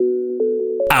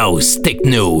House,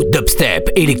 techno, dubstep,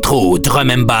 électro,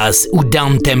 drum and bass ou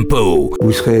down tempo.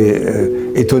 Vous serez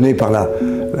étonné par la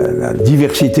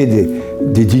diversité des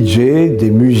DJ, des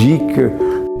musiques.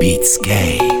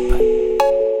 Beatscape.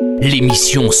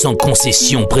 L'émission sans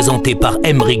concession présentée par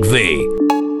Emric V.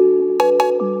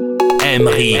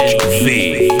 Emric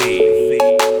V.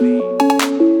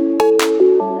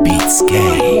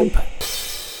 Beatscape.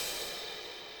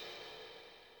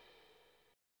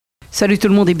 Salut tout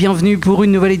le monde et bienvenue pour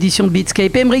une nouvelle édition de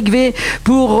Beatscape. Emric V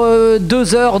pour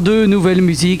 2 heures de nouvelle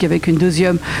musique avec une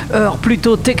deuxième heure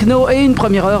plutôt techno et une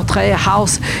première heure très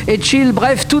house et chill.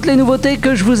 Bref, toutes les nouveautés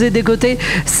que je vous ai décotées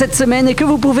cette semaine et que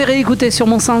vous pouvez réécouter sur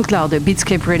mon SoundCloud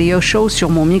Beatscape Radio Show,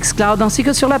 sur mon Mixcloud ainsi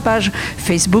que sur la page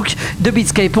Facebook de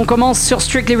Beatscape. On commence sur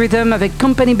Strictly Rhythm avec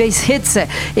CompanyBass Hits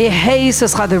et Hey, ce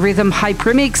sera The Rhythm Hype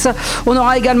Remix. On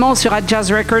aura également sur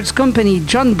Atjazz Records Company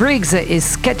John Briggs et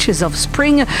Sketches of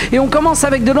Spring. Et on commence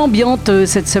avec de l'ambiante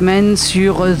cette semaine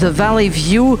sur The Valley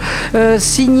View,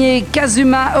 signé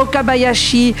KAZUMA,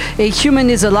 OKABAYASHI et Human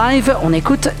is Alive. On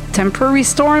écoute Temporary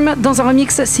Storm dans un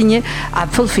remix signé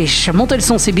Applefish. Montez le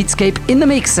son, c'est Beatscape in the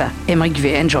mix. Emric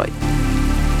V, enjoy.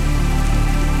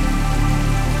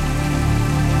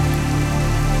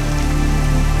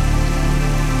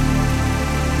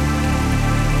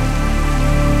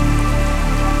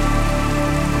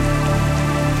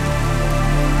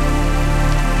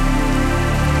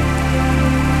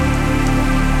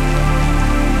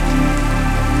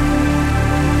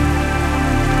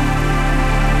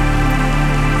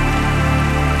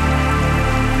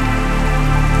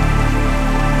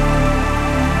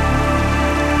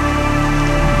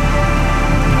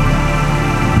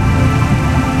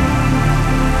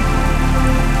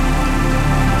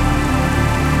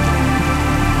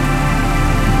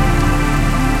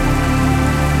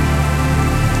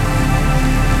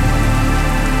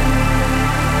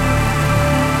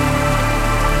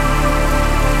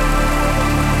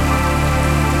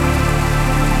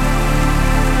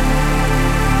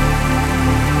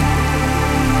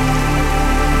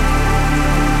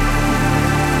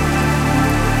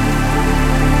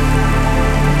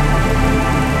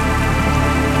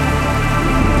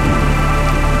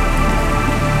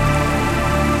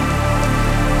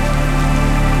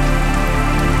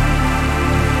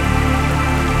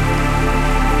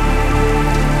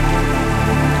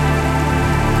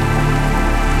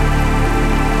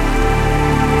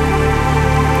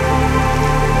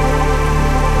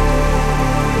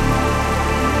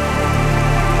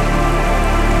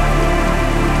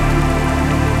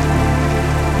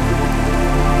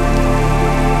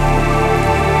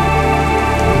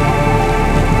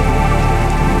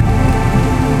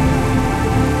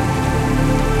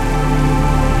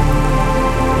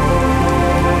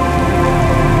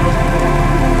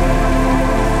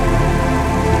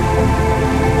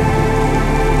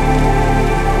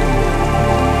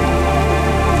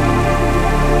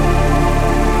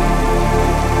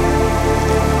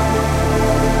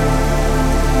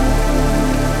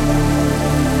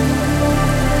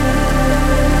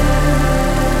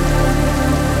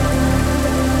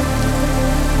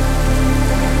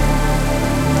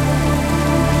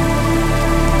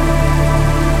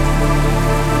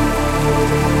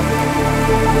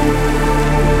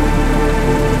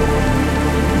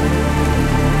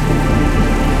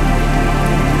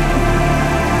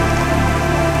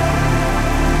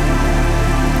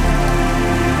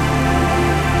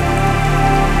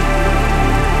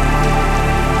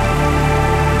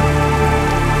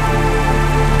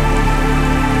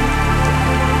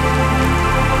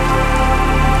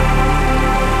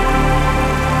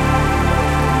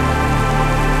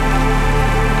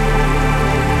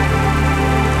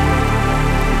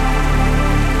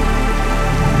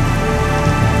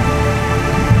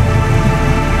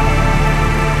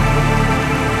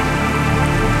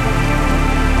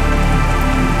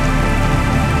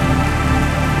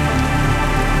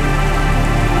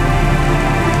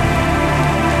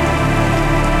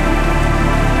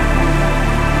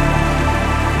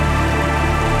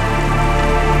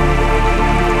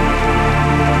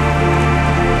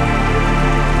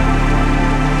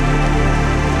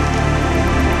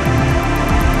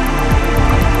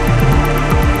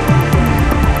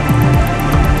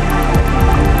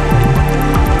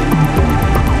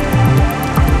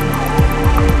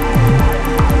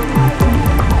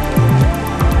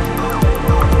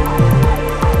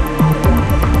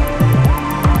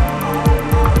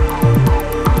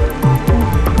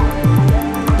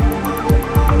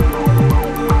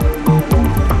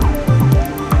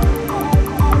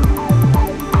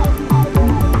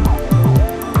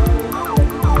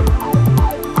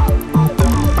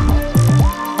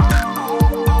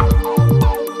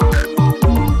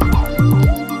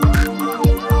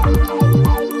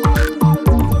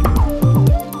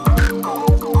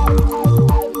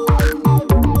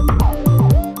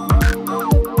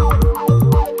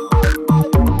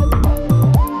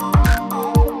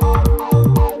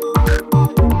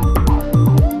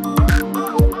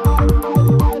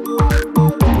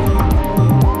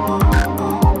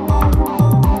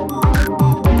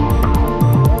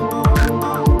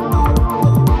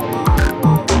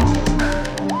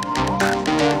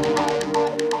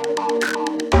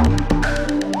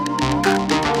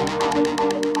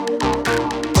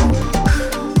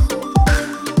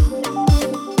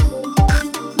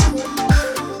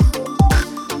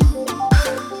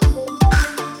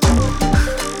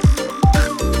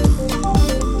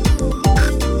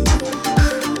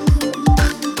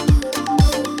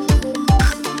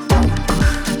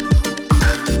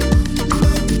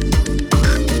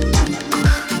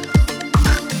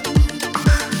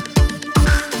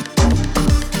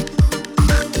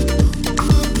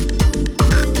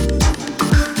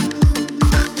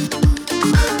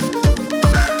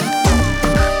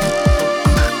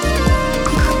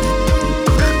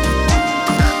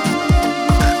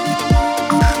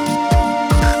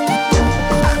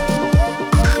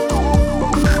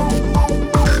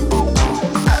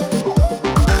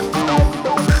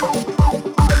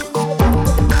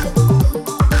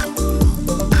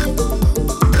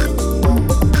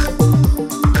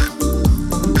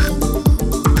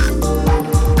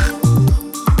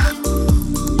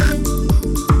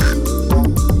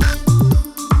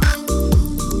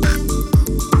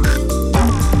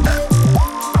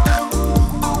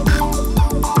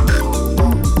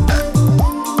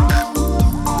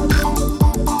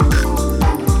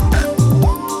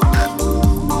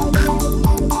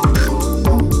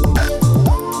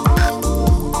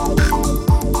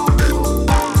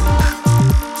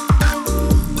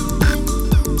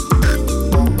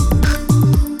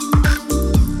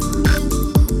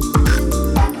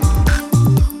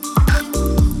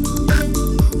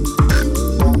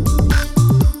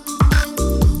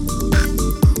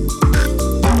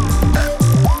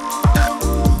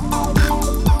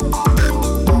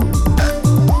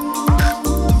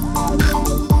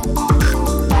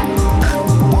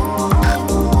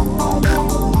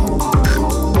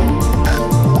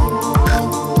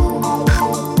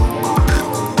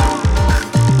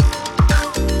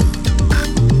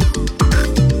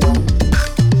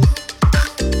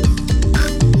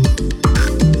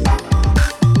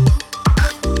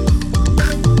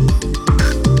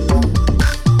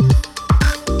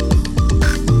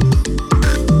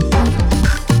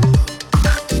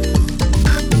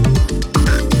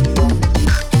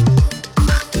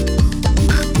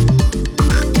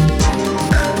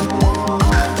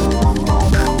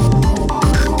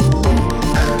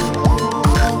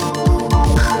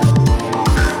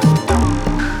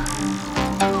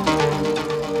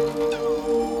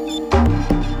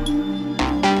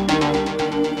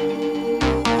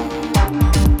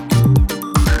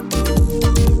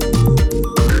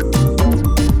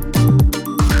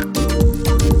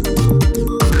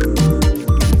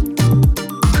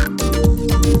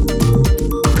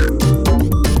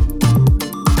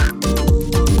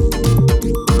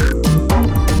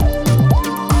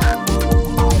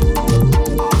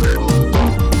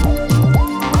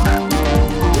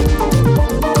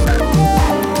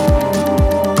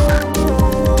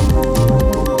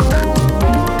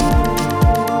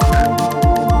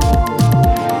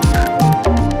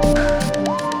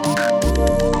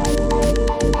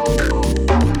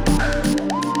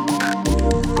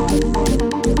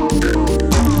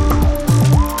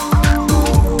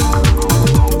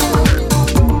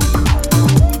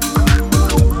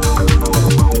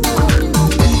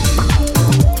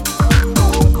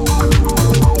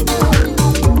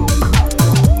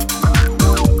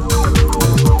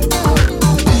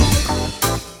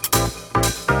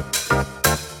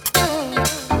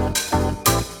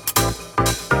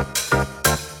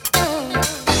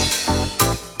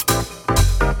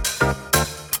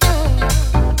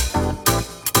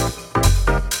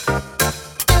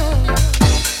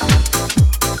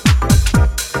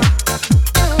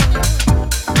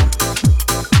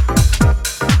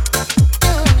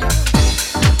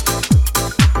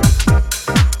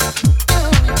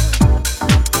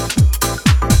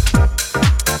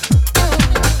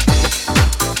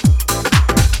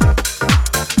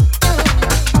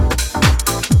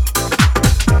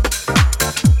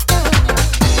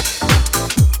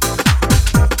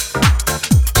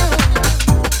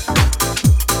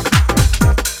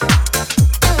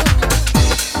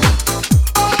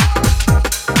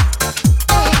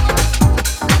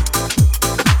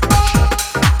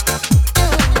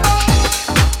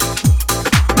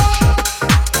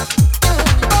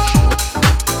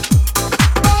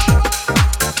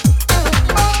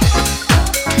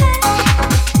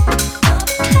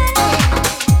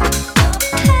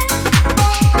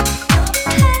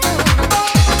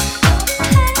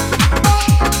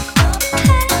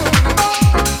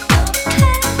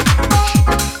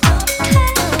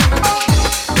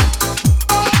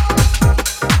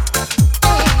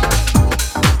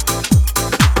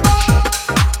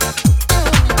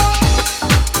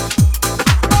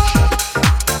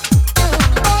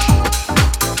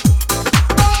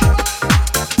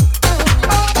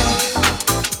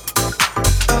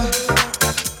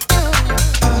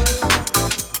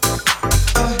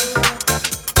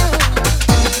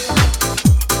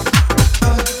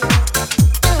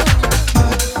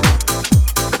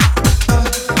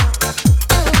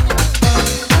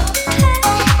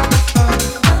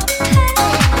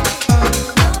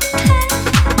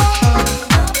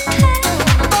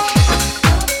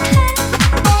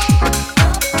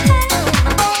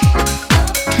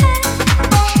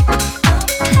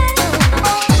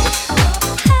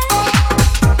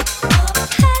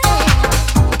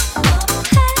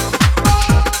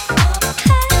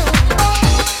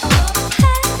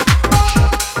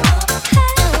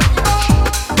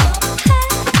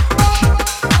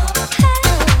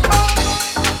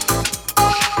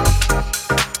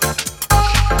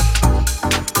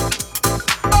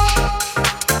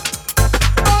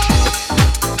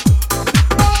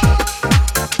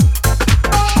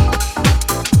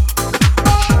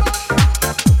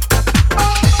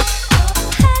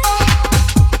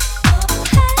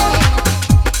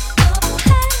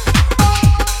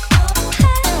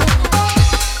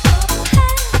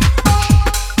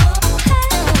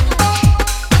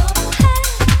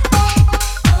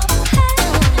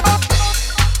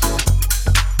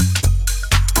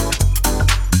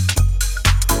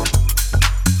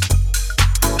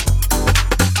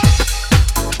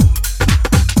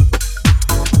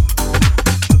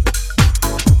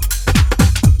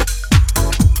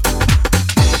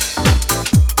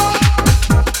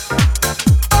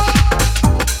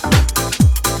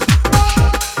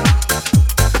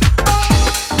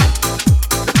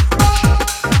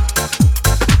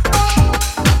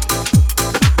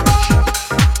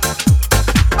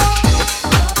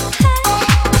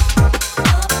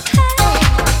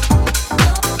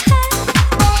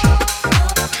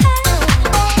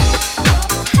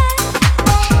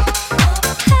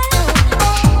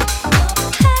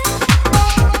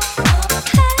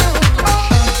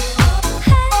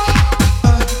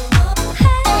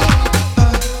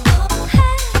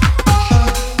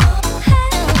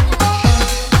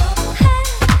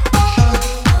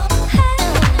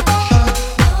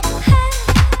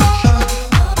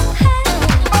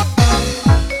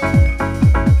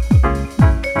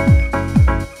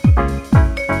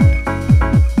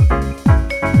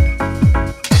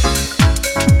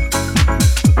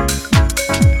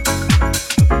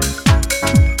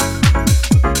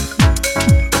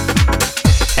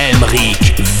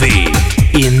 Emric V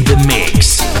in the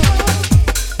mix.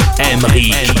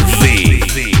 Emric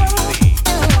V.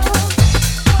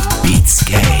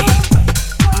 Beatscape.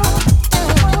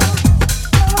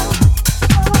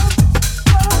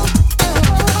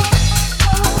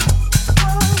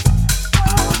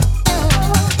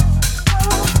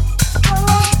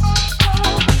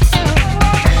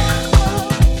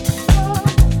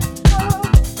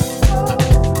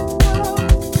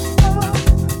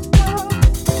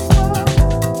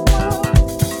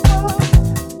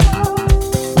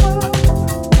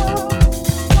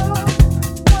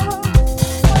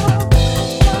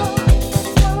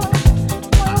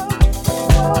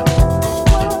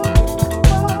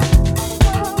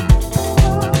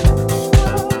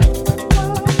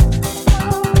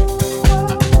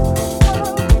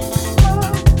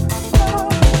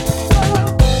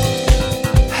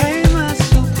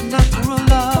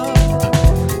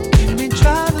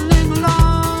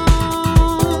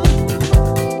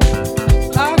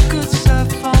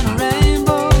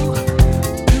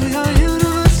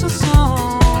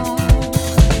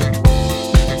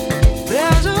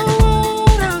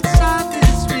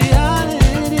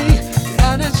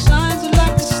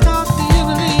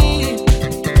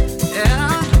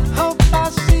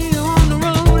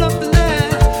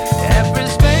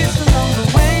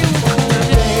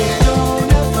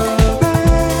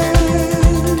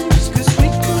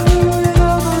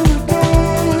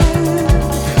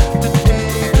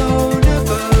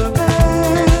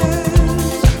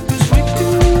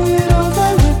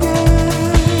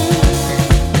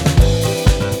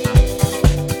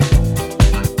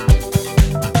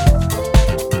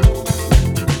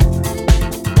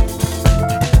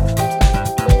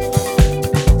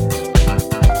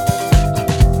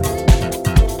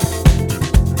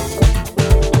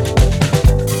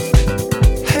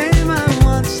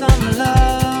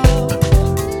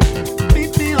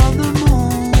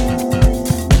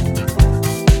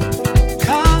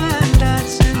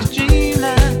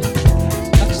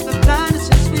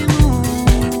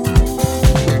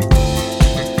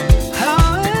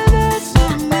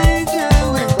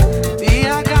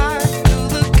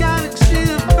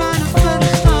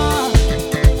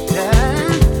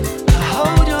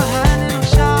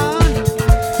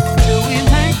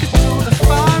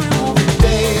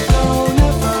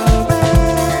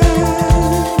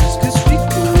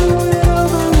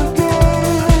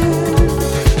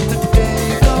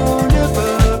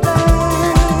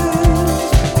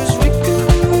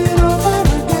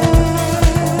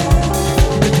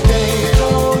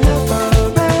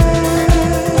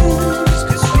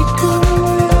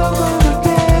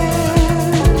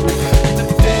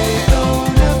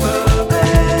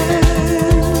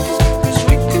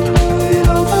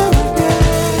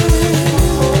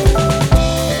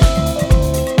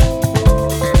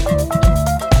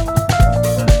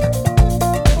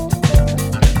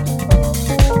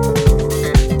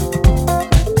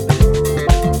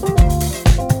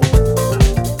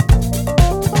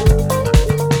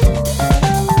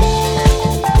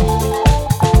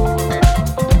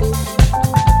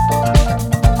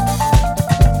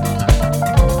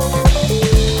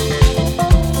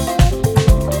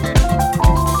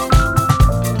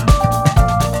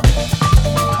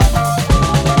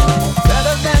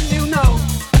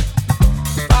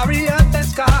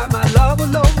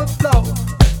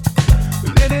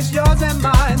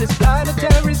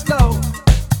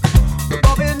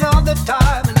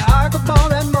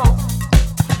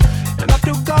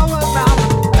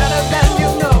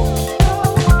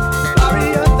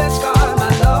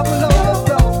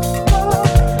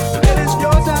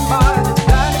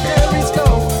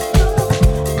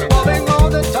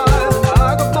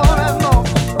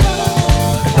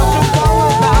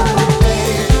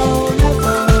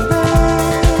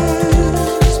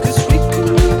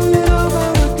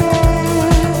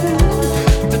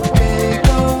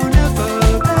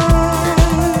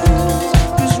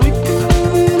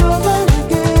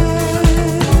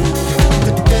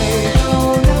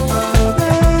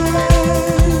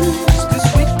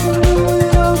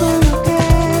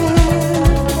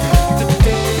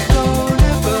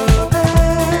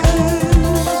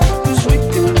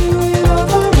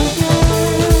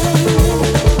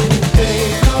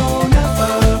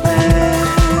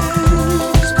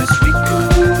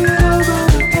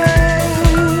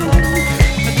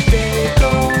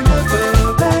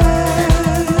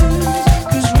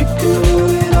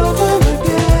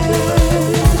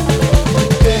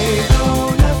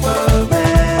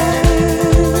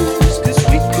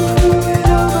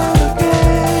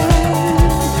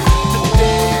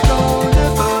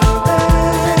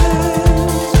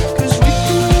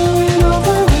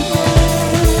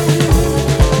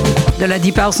 De la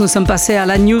Deep House, nous sommes passés à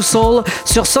la New Soul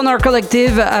sur Sonar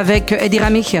Kollektiv avec Eddy,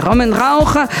 Ramich et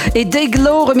Rauch et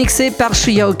Dayglow remixé par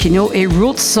Shuya, Okino et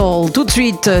Root Soul. Tout de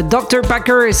suite, Dr.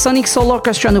 Packer et Sonic Soul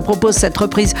Orchestra nous proposent cette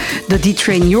reprise de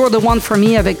D-Train, You're the One for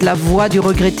Me, avec la voix du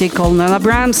regretté Colonel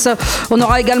Abrams. On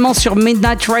aura également sur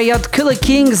Midnight Riot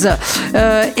KULAKINGZ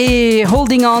et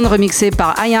Holding On remixé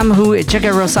par I Am Who et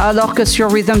Jaegerossa, alors que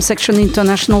sur Rhythm Section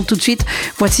International, tout de suite,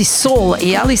 voici Saul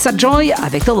et Allysha Joy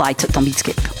avec The Light dans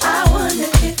Beatscape. I wonder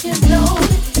if you know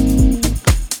it.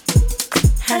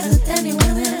 Hasn't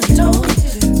anyone ever told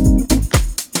you?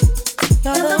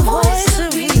 You're the voice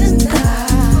of reason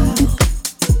now,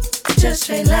 just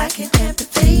straight like an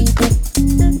empathy.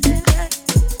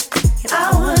 I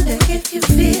wonder if you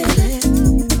feel it,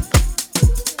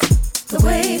 the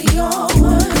weight of your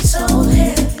words so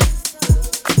heavy.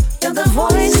 You're the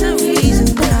voice of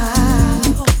reason now,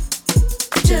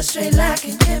 just straight like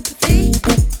an empathy.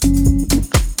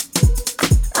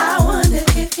 I wonder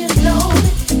if you know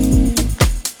it.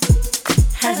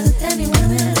 Hasn't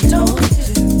anyone ever told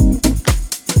you?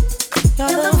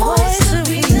 You're the voice of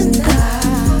reason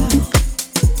now,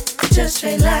 just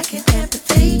straight like an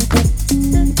empathy.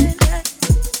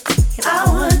 I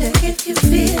wonder if you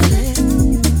feel it,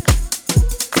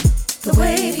 the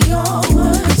weight of your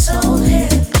words so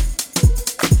heavy.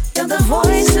 You're the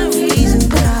voice of reason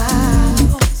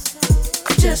now,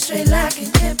 just straight like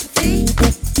an empathy.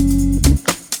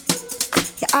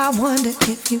 Yeah, I wonder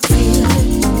if you feel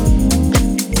it.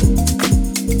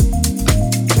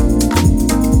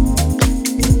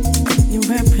 You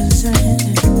represent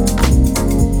it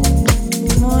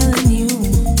more than you,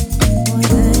 more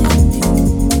than me.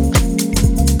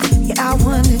 Yeah, I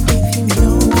wonder if you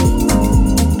know it.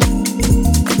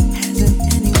 Hasn't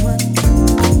anyone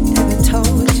ever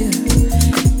told you?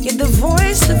 You're the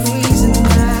voice of reason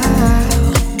now,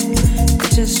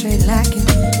 just straight like an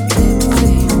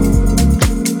empathy.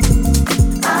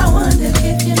 I wonder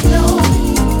if you know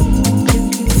it, if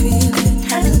you feel it.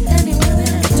 Hasn't anyone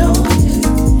ever told you?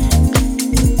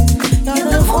 You're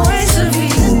the voice of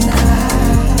reason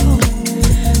now,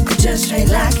 just straight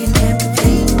like an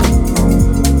empathy.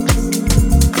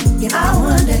 Yeah, I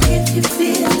wonder if you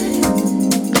feel it,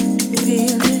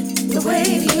 the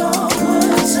weight of your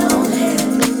words so heavy.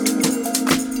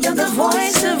 You're the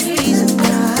voice of reason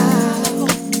now,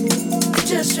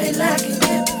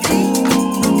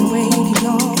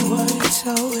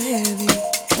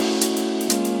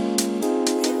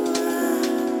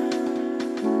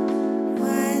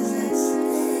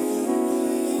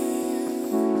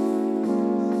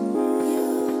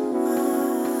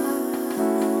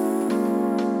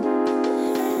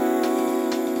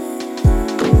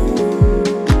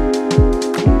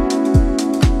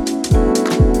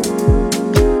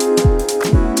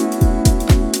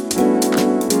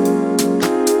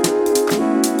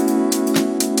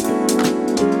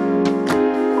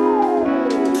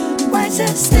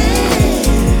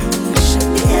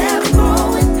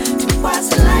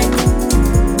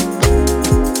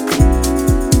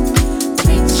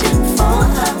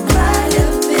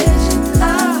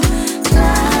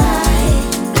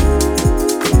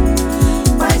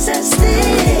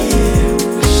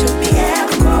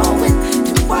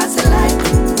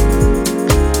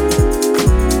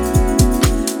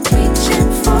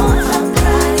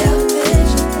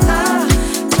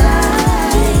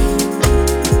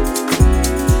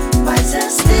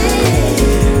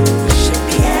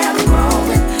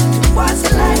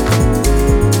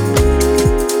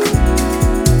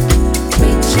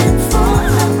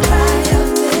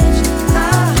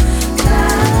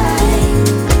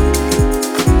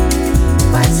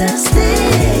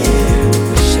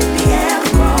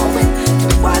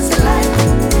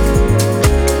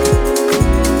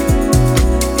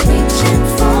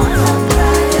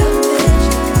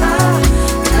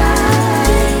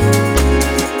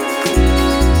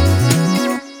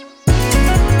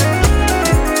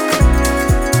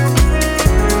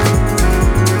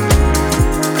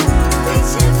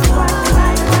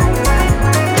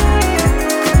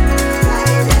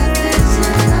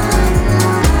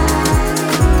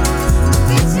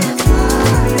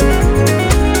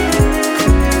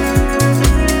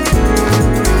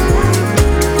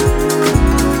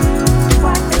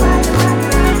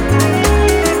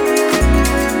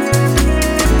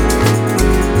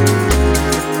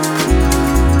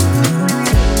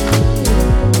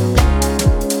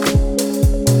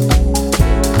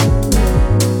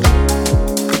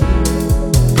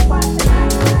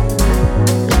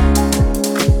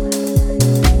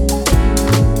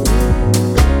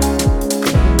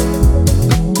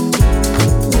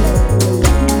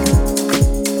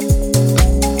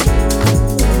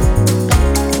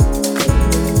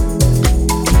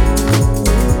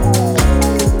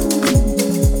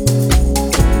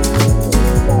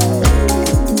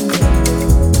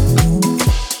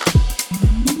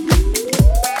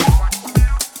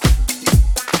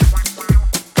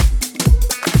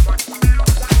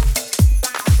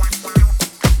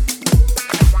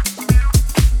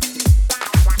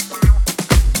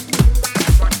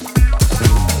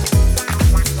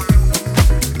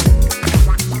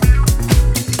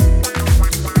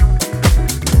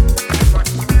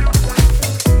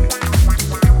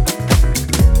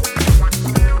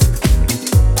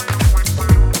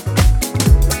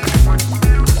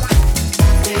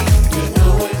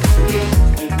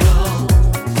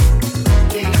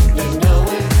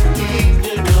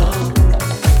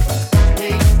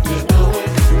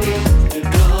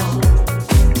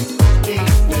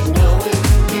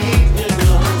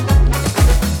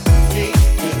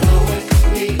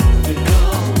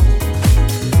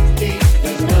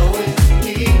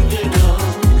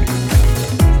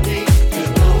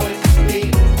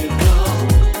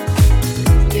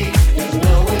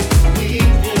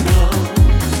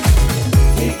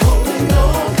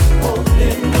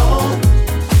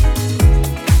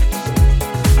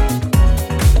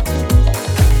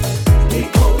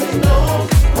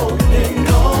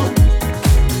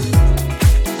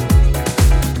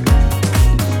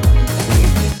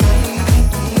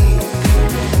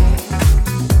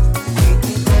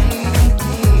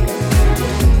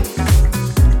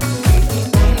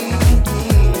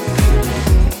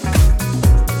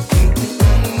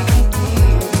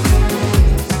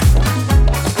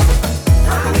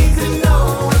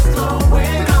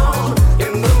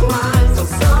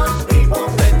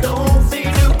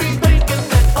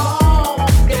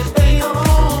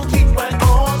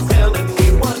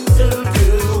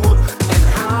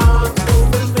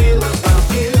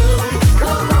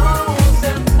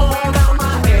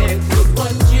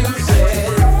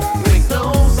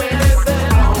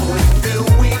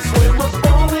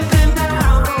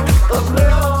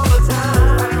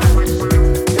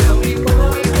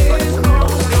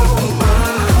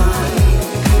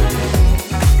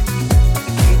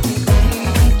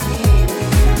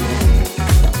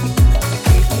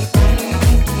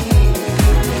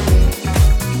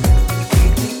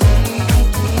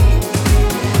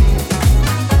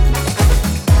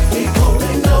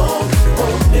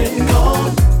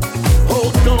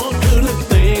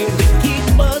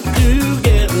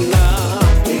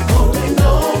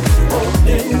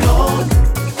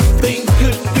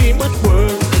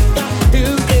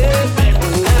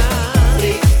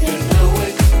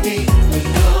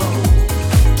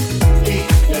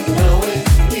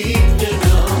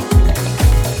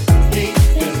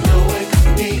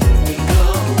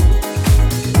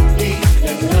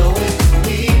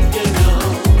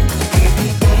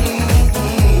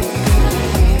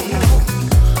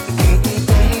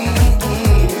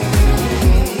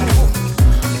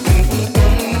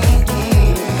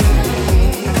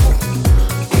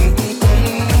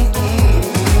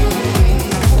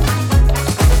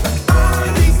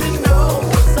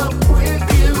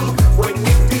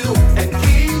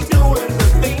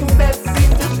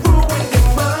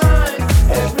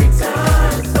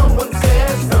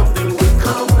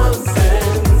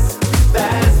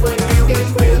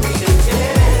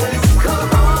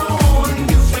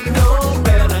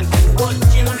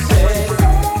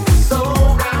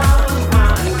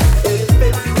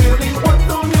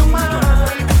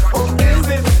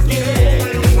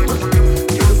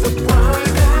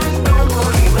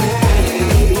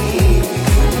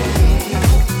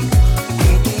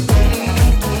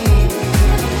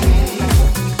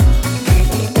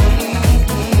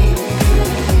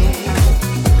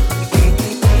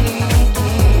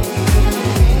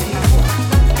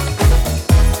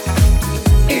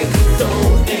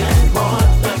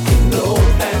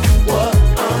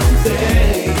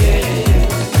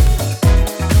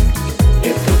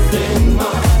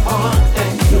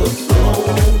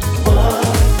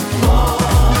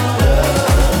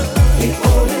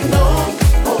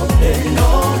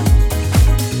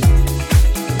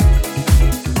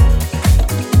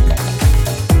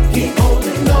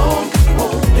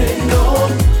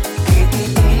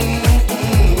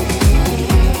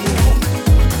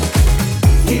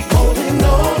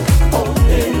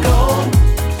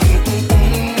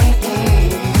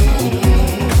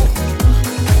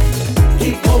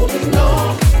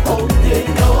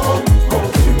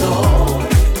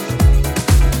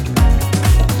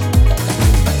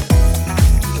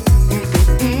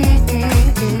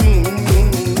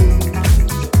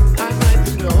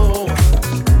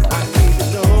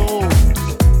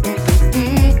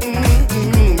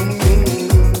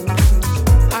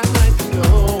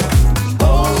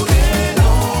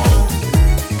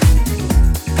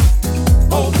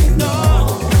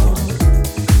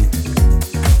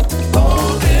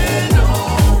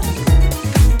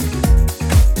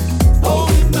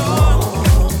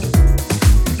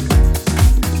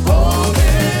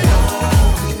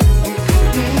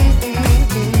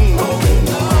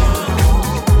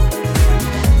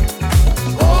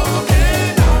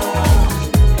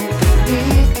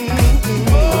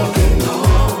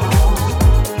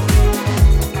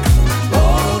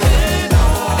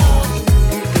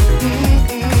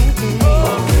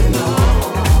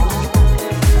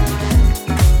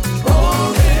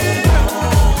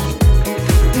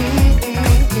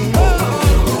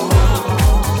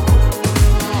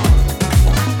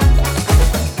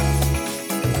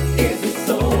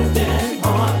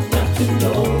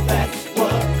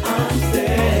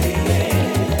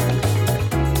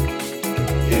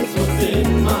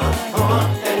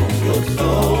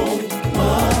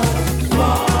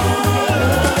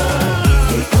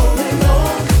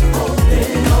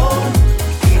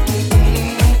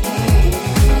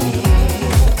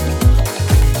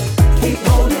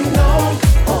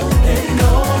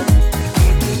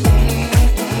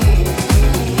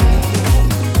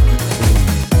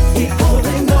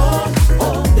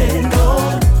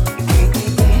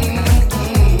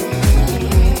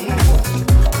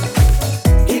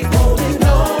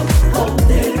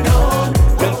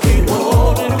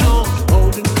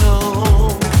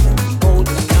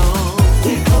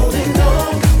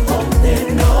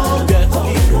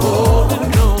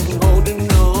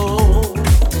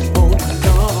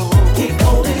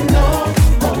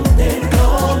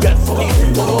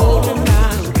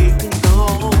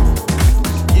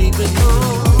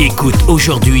 Écoute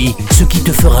aujourd'hui ce qui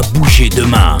te fera bouger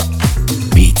demain.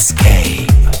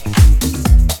 Beatscape.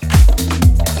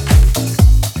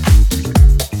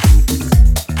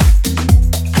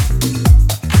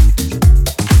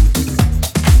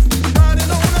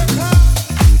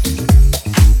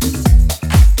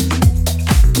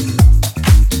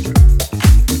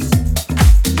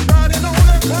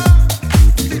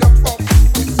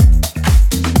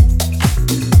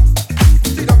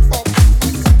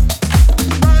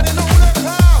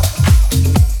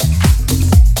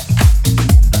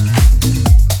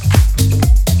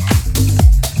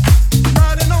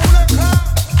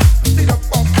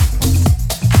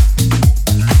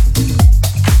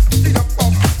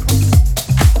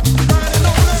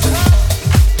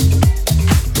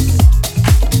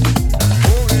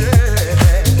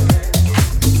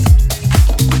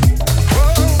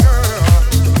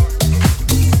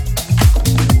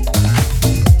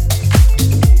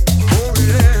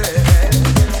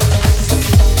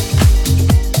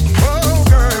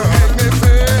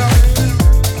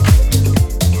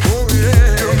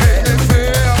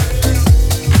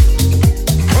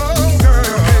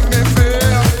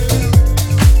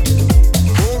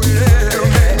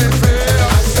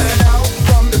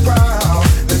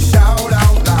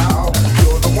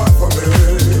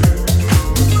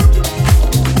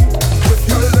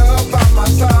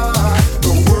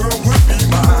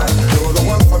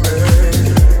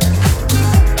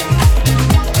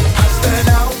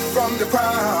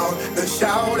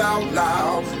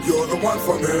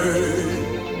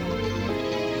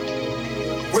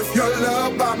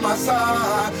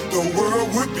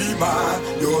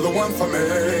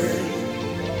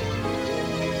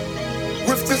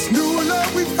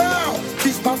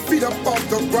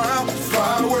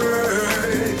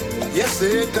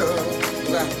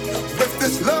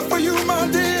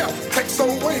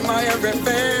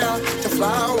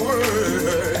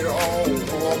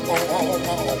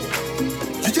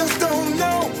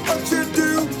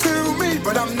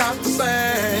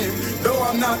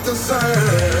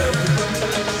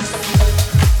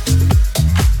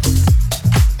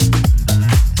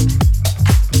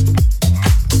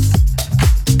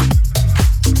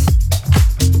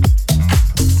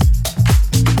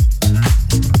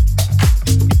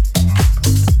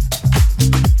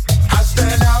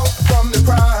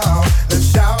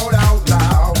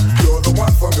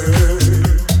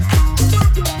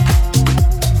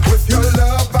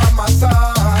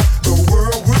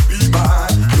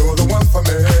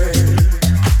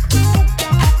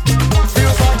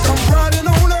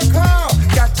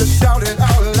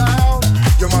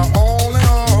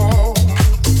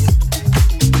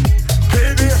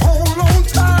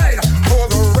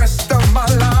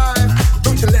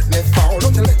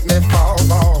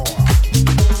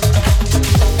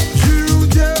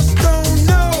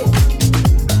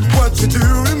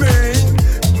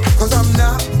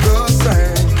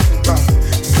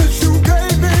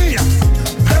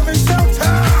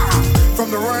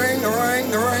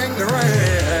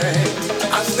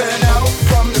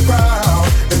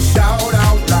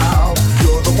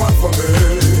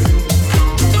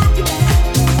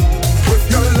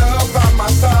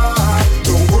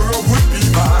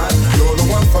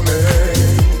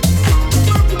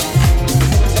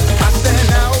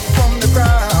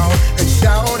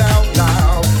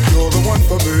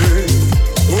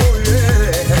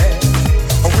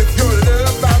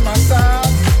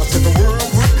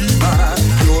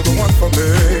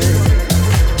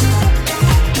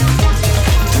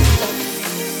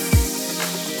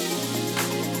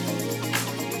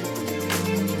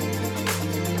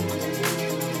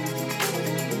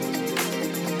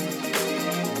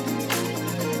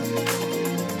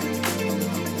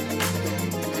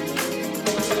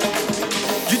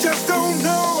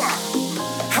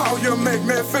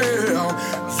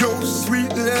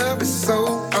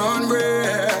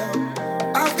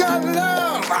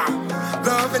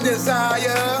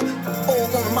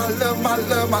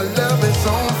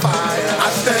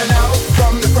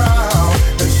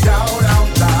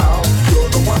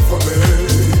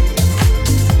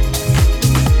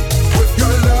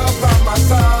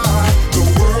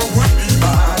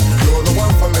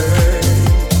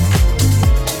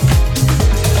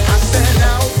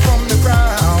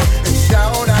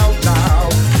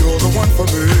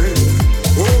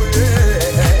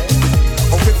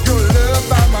 With your love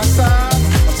by my side,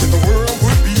 I said the world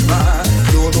would be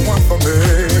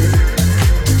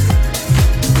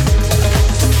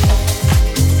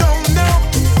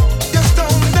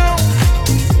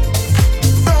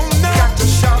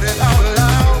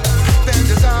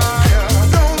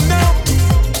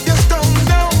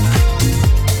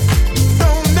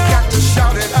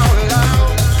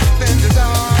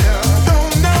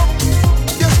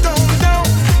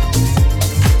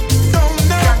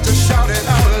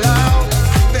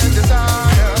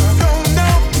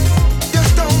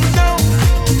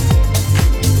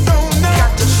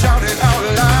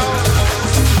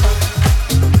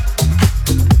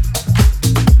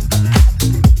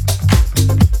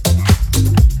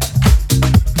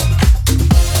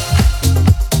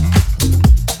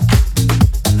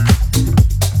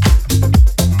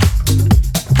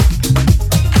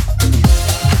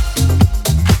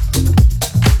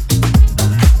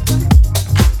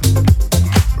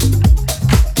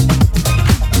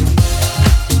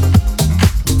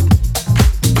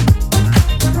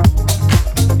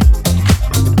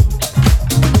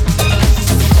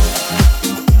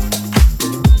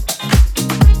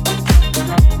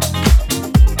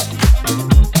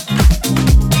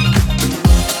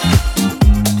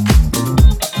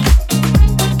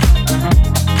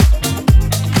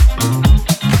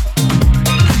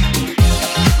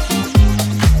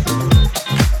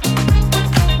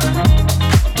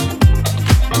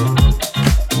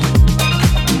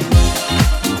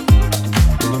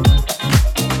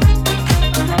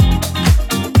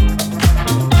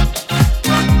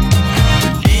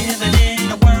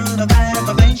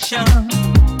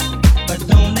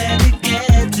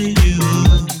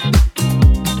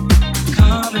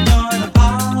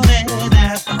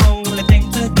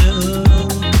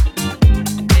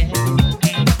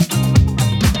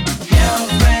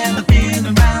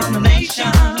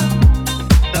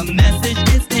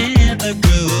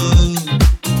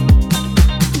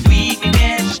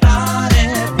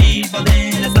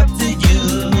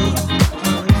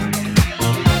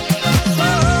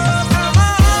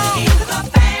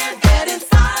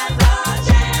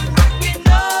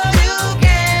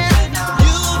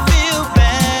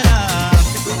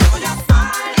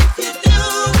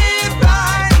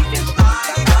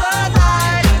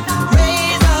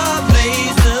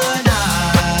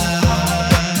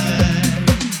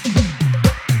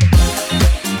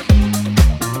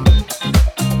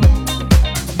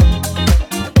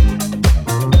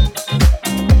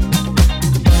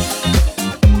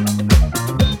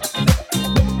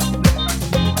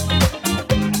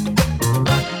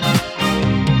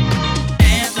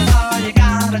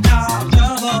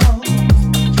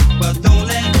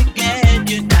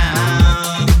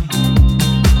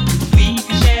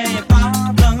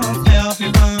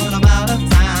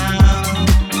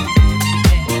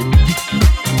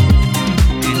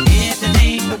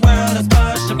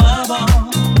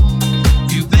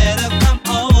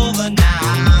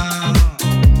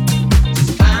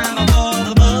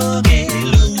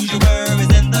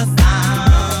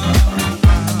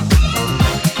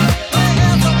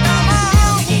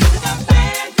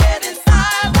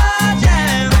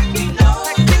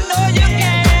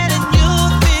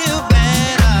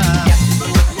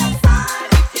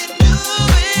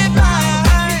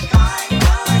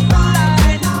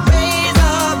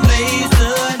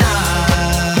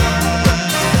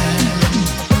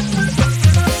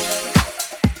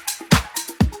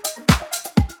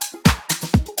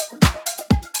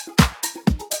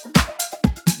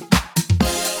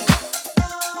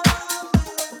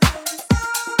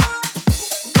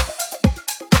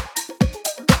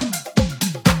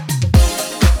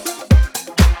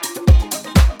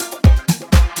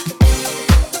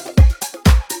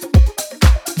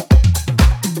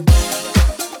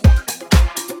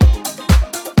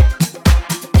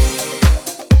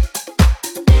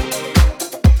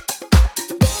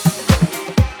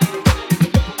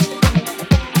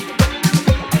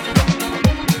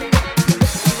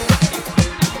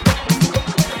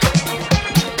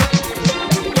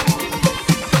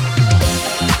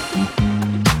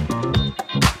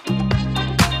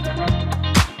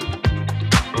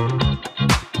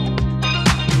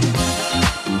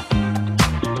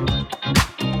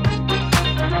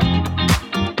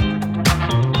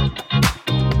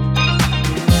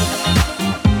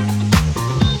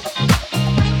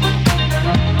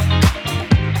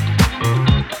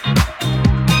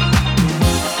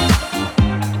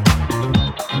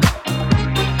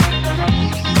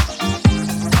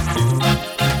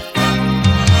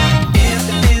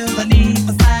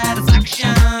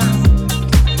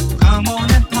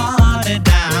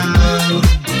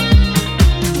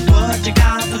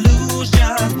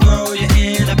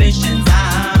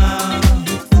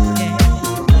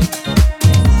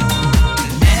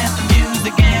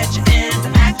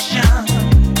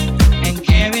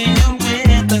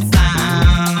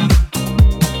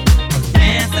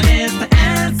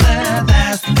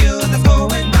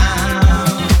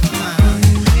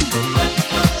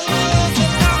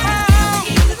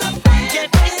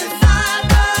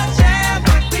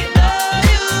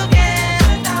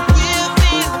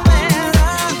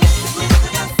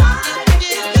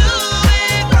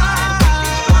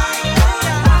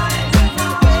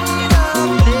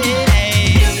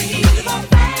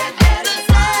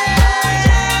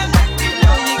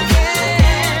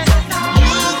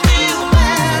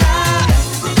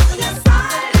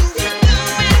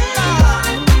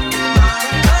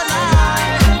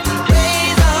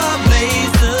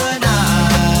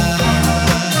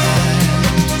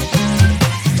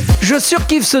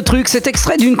surkiffe ce truc. C'est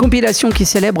extrait d'une compilation qui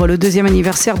célèbre le 2e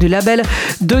anniversaire du label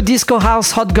de Disco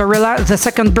House Hot Gorilla, The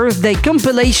Second Birthday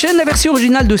Compilation. La version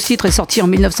originale de ce titre est sortie en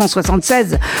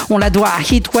 1976. On la doit à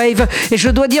Heatwave. Et je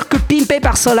dois dire que pimpée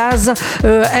par Solaz,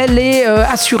 elle est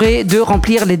assurée de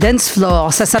remplir les dance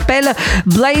floors. Ça s'appelle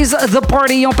Blaze the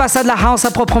Party. On passe à de la house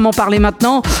à proprement parler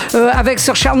maintenant, avec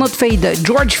sur Shall Not Fade,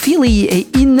 George Feely et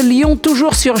In Lyon.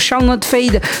 Toujours sur Shall Not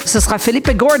Fade, ce sera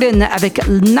Felipe Gordon avec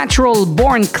Natural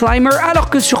Born Climber,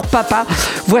 alors que sur Papa,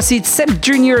 voici Seb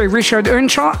Jr. et Richard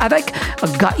Earnshaw avec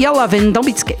Got Ya Lovin' dans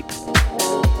Beatscape.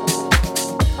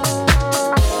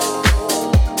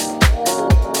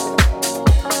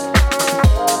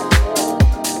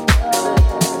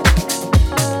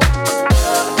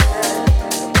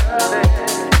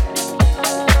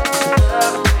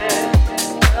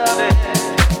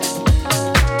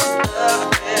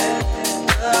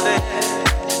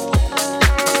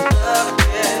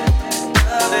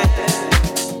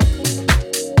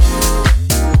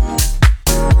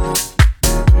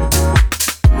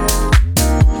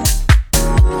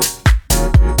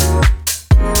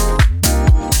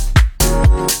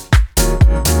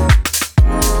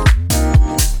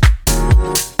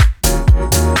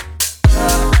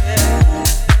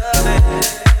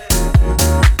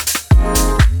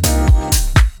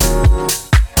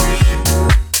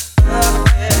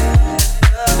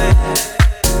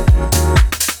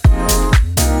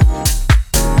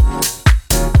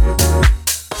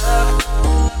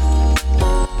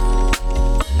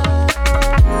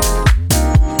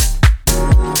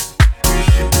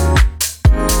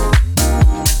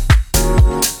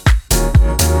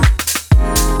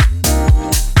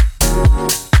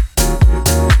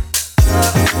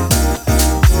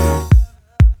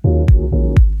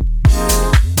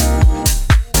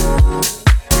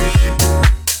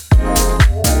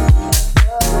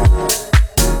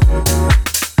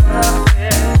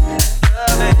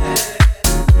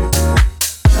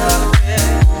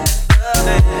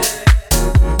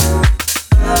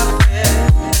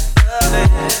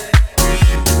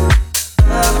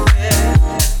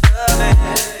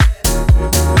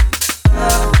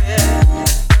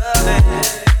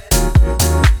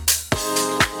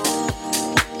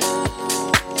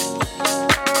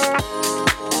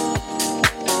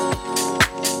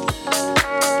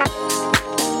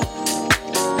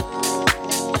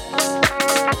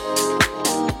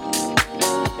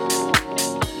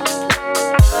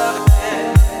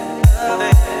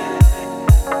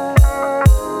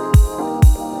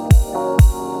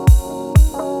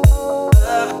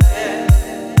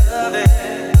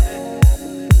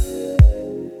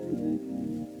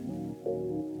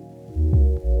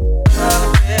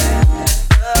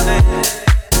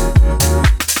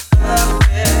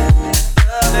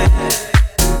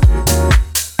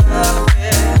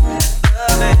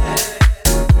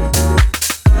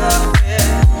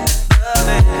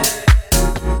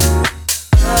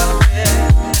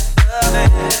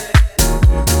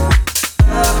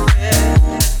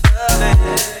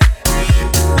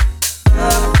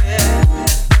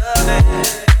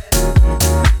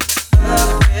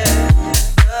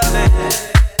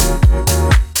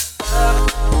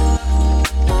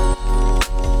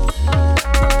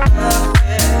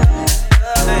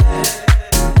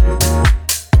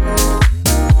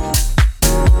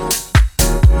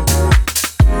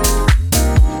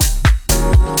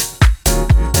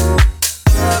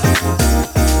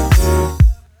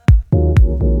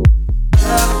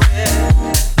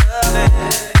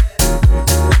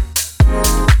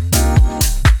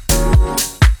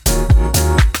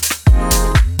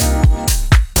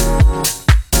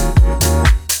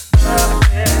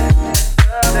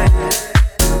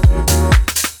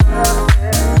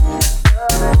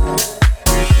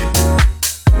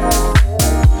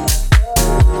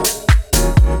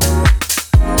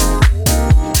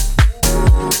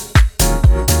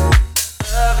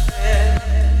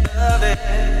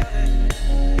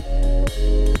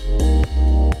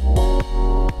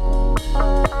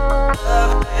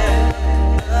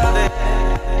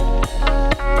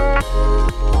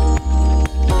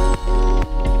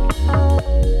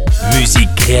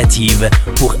 créative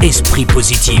pour esprit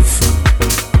positif.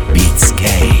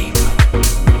 Beatscape.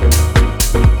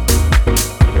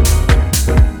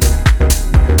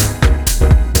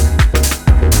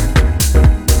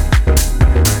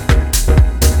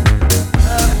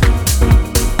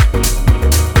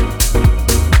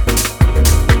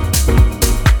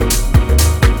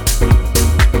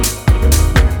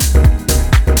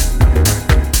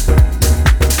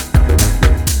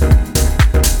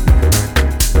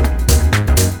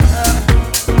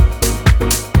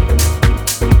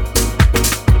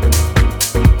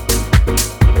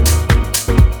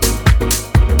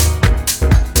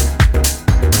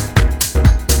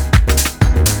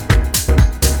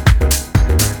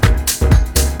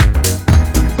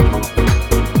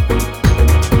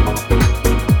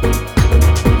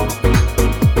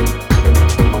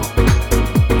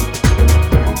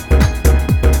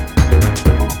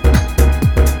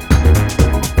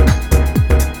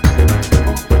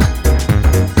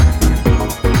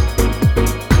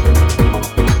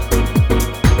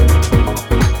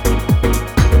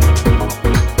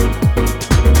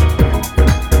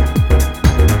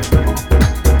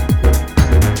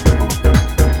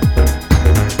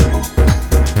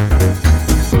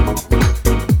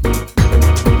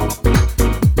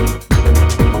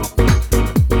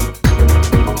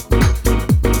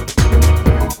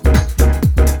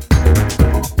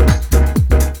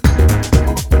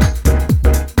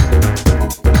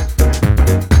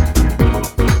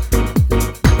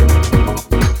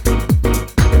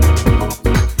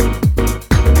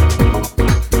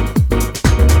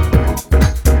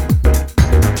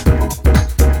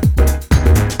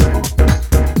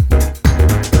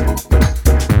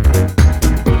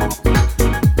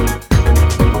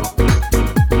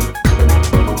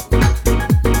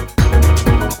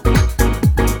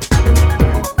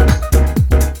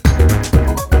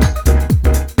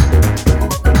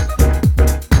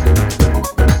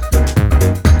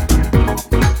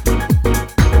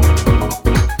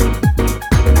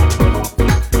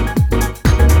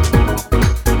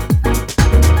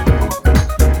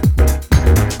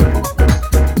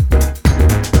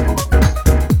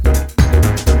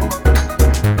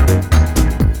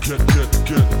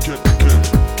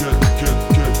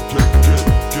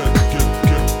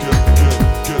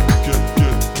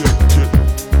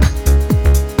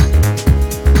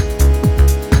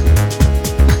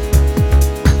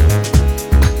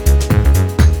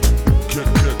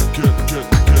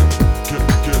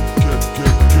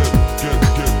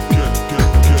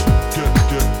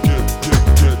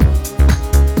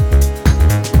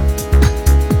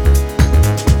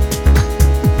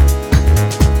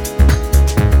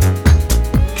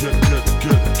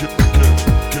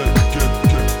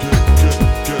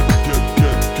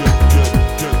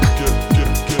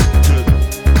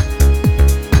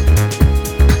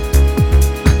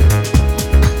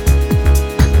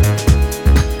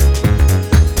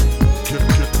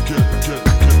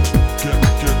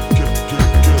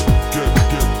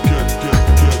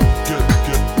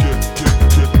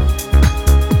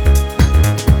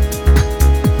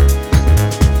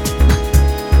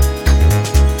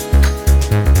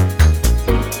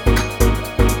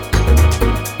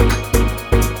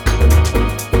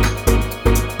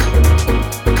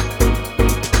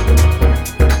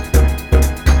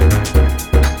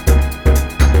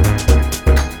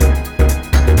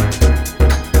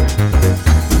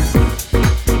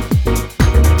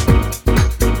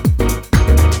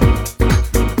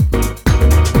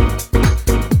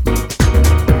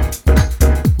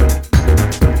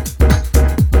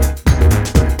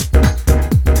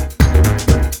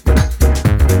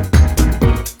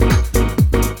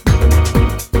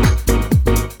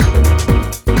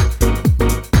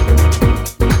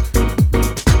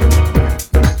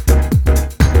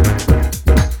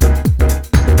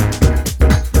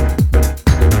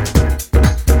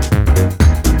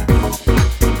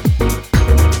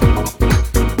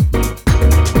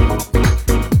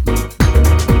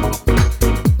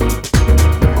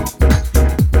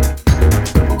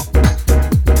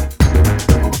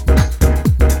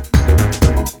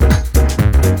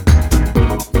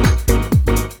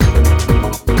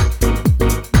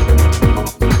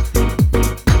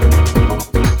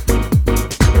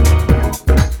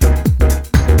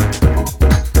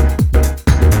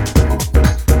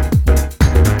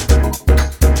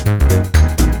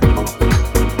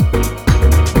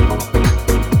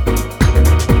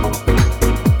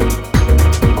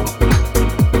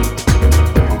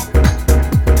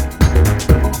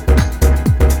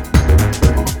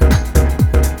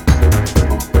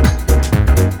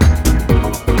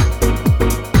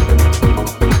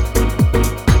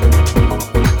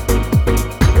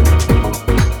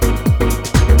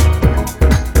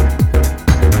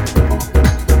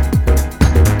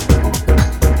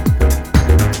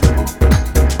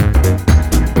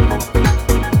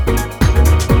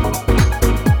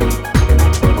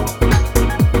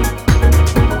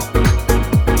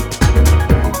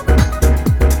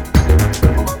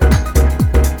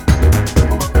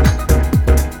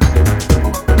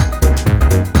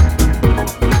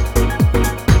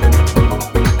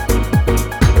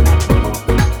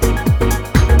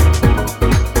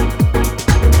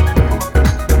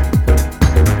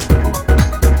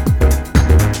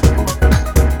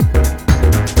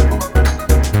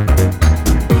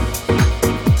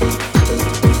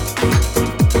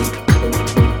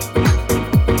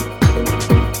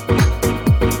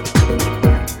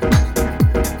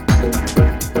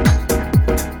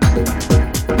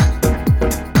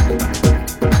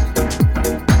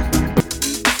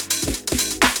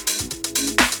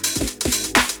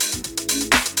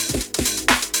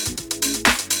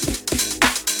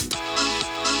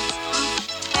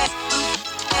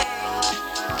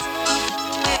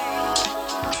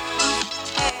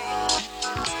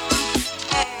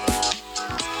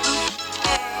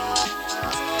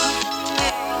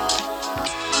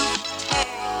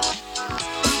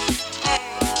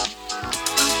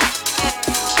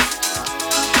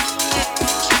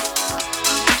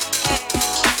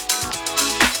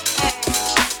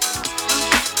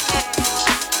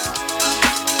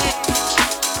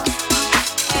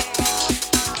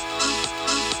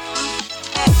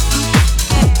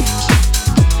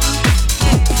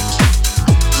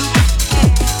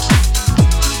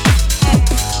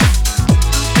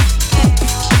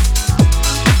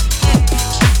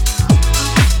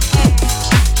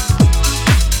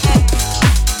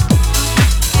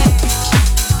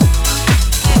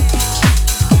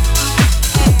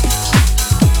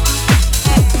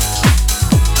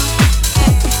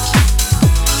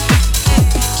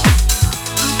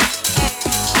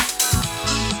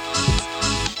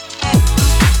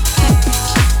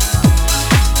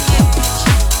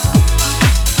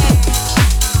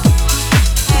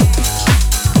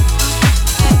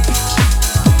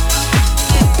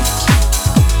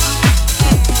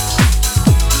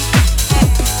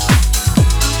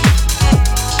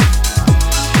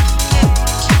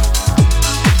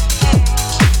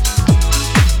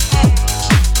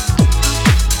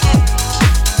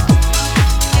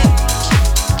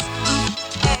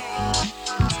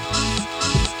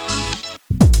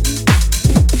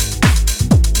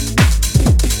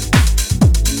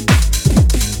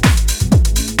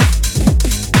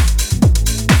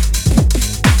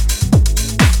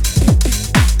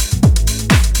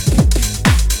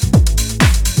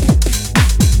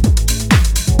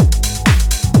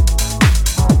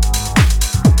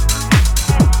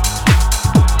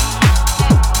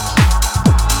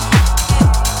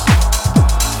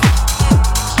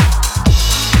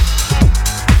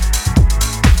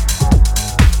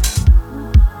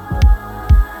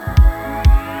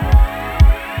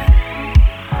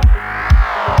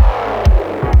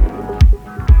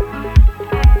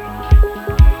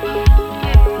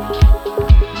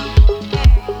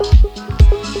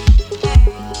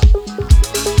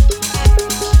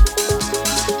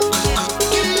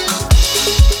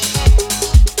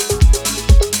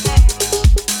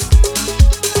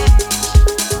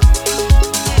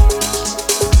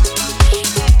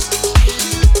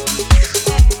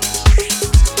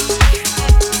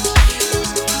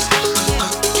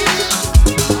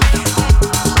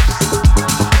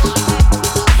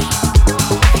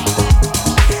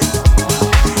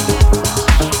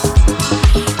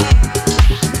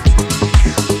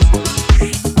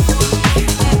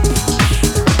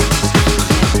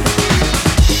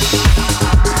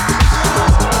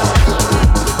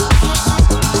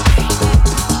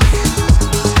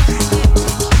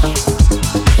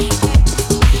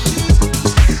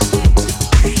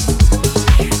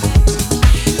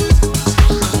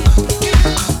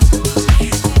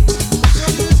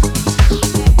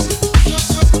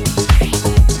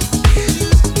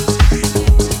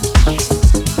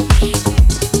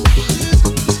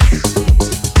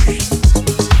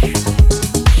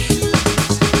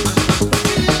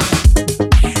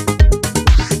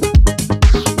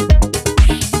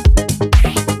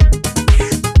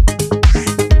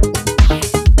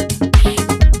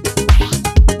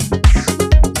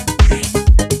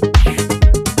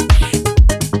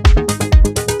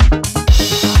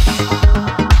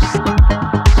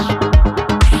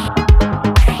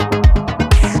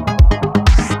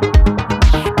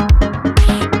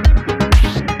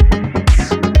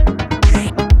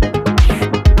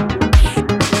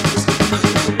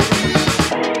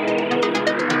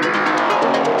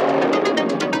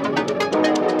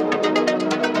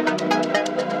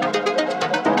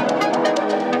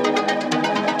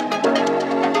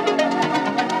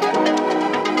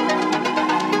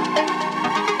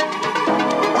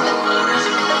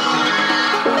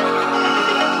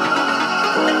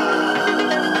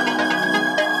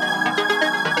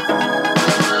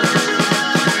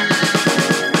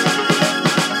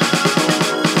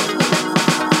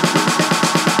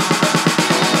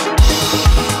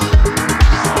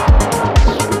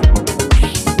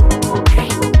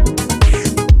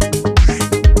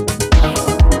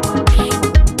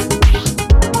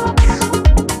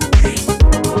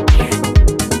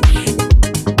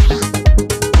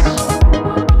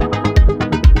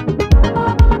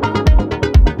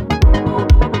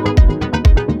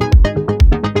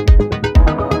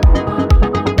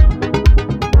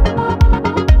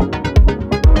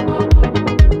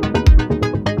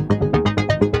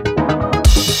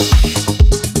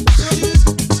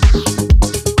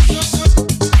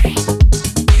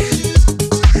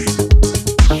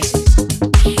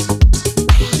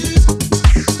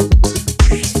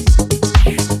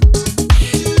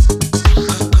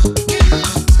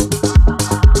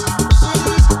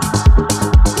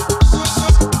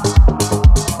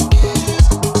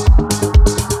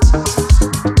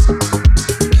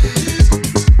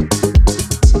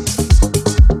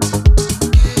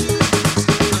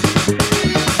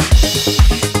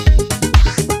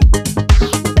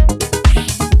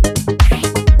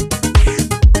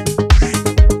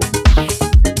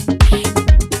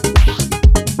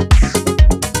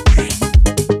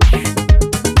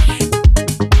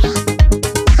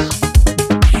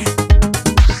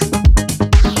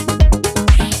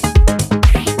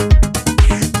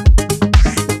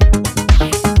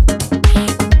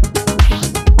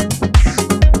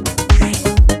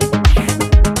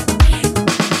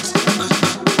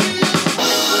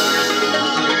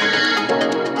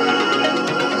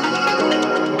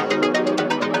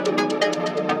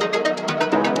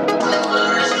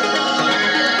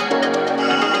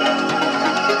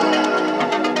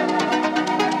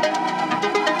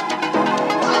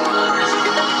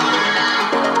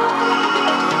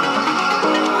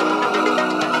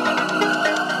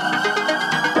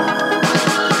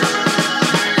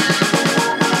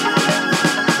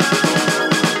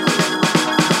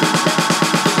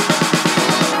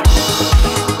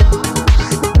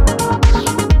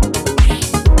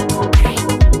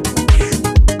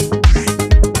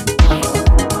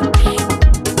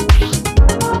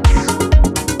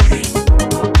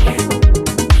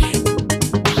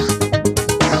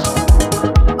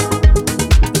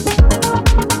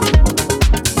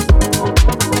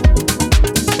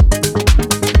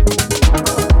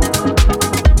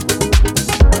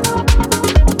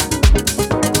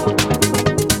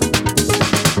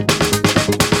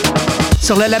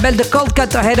 Sur le label de Cold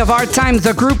Cut Ahead of Our Time,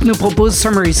 The Group nous propose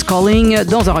Summer is Calling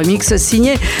dans un remix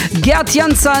signé Gert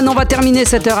Jansson. On va terminer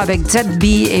cette heure avec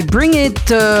ZB et Bring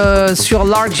It sur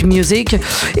Large Music.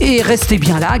 Et restez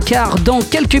bien là car dans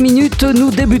quelques minutes,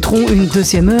 nous débuterons une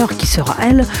deuxième heure qui sera,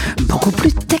 elle, beaucoup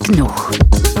plus techno.